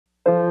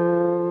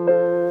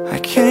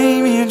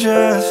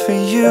just for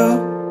you,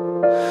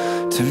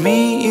 to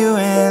meet you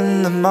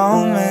in the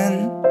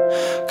moment.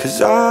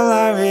 'Cause all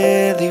I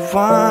really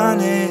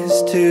want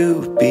is to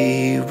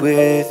be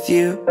with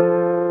you.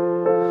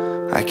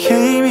 I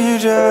came here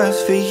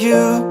just for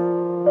you,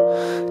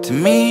 to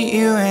meet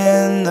you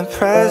in the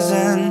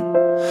present.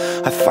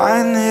 I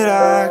find that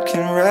I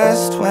can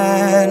rest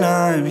when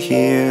I'm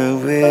here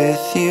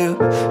with you.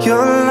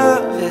 Your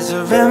love is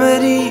a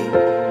remedy,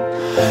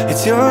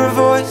 it's your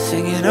voice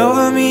singing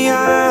over me.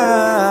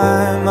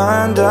 I'm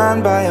undone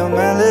by your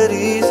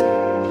melodies.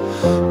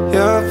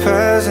 Your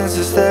presence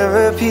is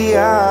therapy.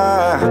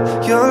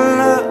 Your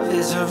love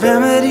is a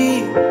remedy,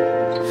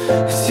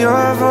 it's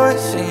your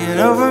voice singing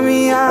over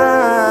me.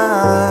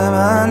 I'm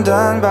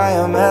undone by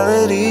your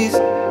melodies.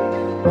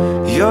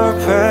 Your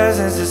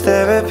presence is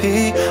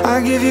therapy. I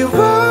give you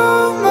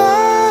all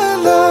my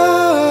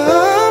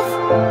love,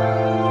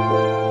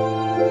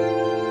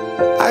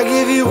 I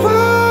give you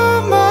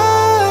all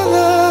my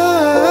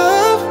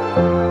love.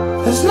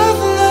 There's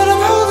nothing that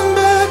I'm holding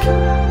back.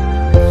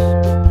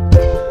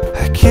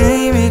 I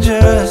came here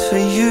just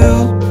for you,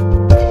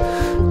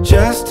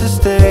 just to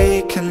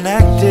stay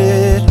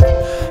connected.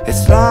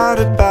 It's not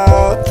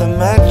about the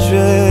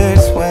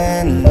metrics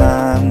when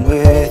I'm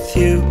with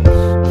you.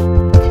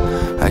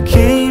 I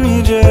came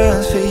here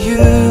just for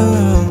you.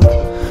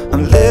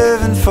 I'm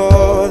living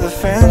for the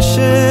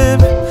friendship,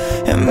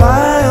 and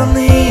my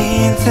only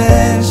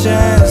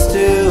intention's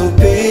to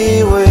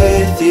be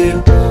with you.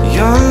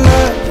 Your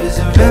love is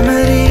a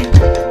remedy,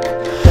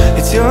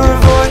 it's your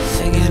voice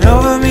singing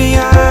over me.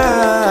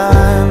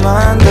 I'm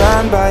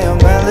undone by your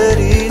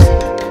melodies.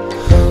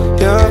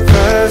 Your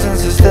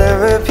presence is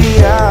therapy.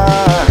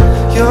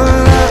 Your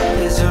love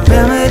is a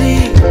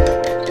remedy,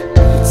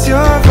 it's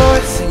your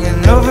voice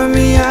singing over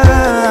me.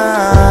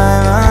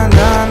 I'm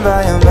undone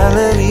by your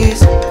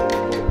melodies.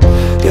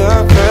 Your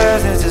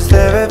presence is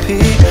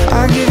therapy.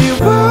 I give you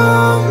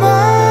all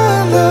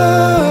my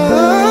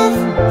love,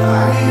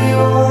 I give you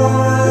all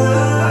my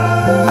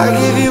love, I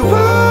give you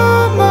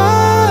all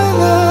my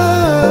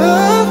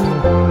love.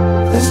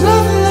 There's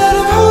nothing that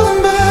I'm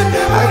holding back.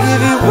 I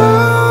give you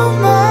all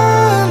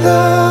my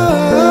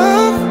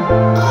love,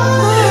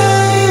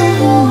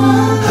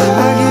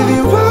 I give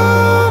you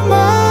all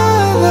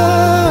my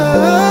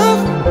love.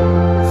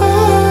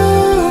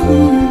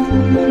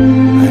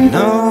 I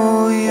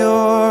know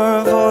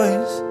your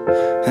voice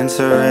and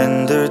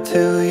surrender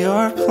to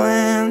your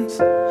plans.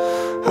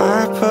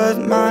 I put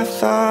my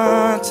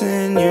thoughts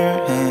in your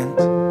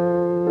hands.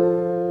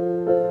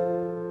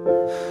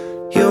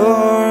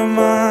 You're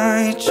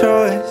my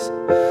choice,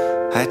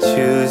 I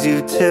choose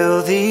you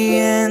till the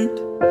end.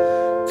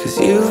 'Cause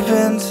you've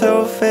been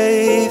so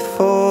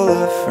faithful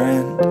a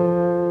friend.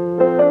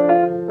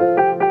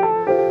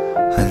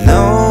 I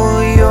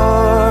know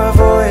your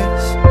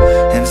voice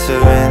and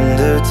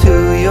surrender to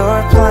your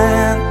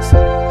plans.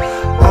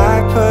 I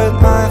put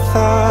my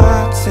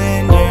thoughts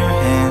in your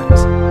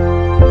hands.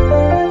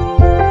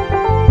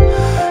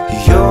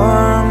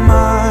 You're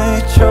my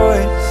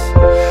choice,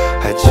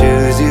 I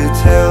choose you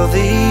till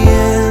the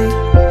end.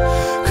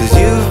 'Cause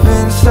you've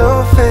been so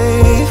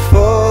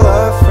faithful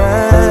a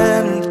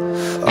friend.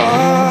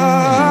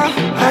 Oh,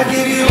 I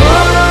give you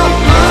all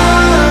my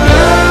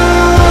love,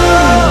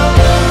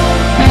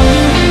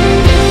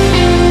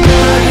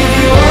 I give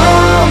you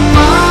all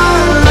my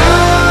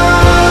love.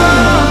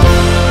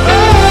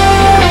 Oh,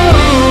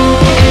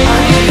 I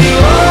give you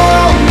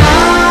all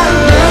my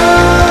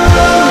love,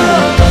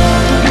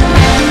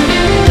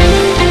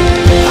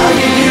 I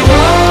give you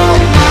all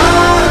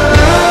my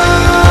love.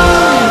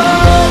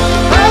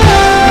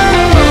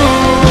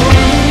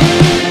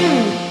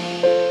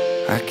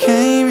 I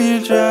came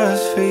here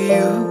just for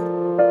you,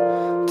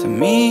 to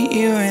meet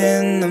you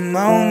in the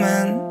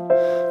moment.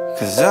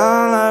 'Cause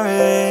all I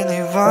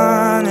really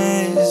want